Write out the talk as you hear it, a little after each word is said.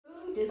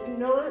Who does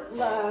not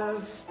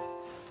love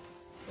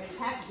when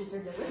packages are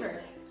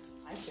delivered?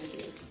 I sure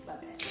do.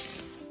 Love it. Let's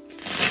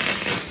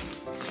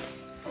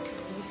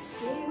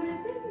see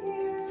what's in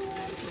here.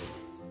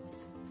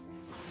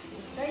 I'm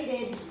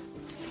excited.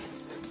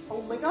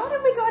 Oh my god,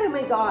 oh my god, oh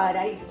my god.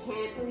 I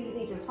can't believe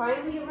these have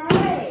finally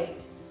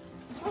arrived.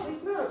 Holy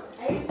smokes,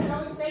 I am so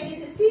excited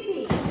to see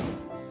these.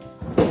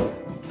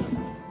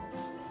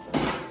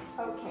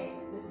 Okay,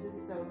 this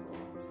is so cool.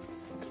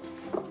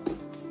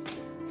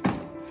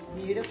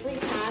 Beautifully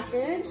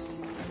packaged.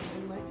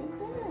 And look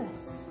at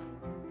this.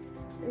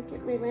 Look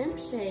at my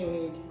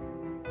lampshade.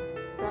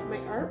 It's got my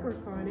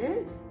artwork on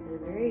it. I'm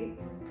very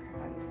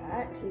proud of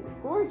that. It's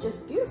gorgeous,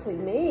 beautifully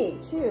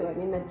made too. I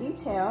mean, the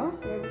detail,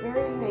 they're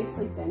very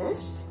nicely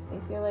finished. I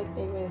feel like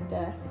they would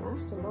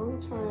last a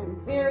long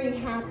time. Very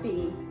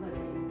happy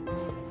looking.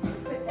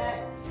 Put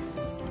that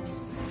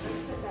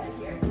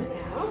here for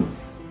now.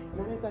 And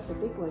then I've got the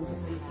big one to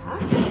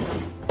unpack.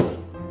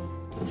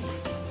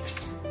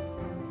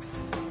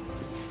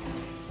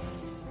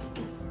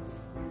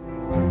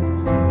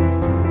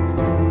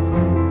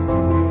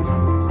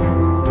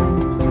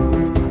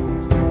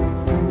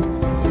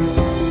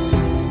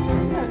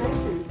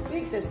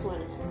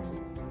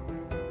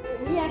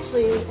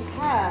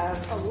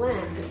 Have a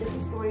lamp that this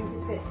is going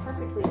to fit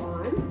perfectly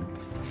on,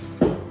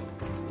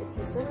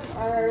 because some of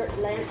our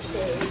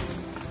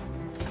lampshades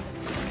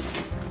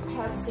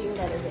have seen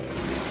better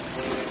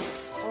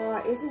days.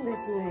 Oh, isn't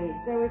this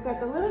nice? So we've got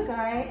the little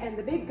guy and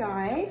the big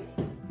guy.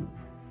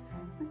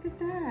 Look at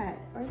that.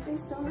 Aren't they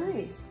so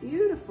nice?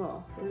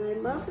 Beautiful. And I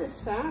love this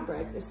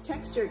fabric, this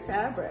textured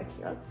fabric.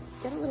 Here, I'll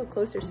get a little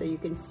closer so you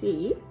can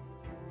see.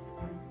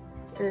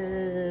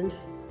 And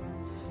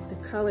the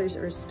colors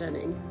are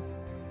stunning.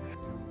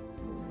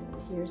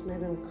 Here's my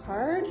little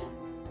card. It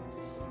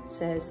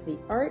says The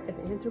Art of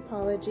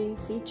Anthropology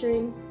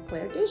featuring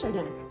Claire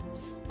Desjardins.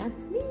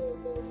 That's me.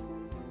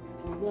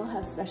 We'll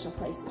have special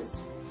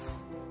places.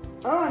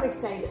 Oh, I'm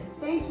excited.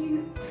 Thank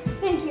you.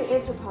 Thank you,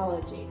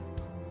 Anthropology.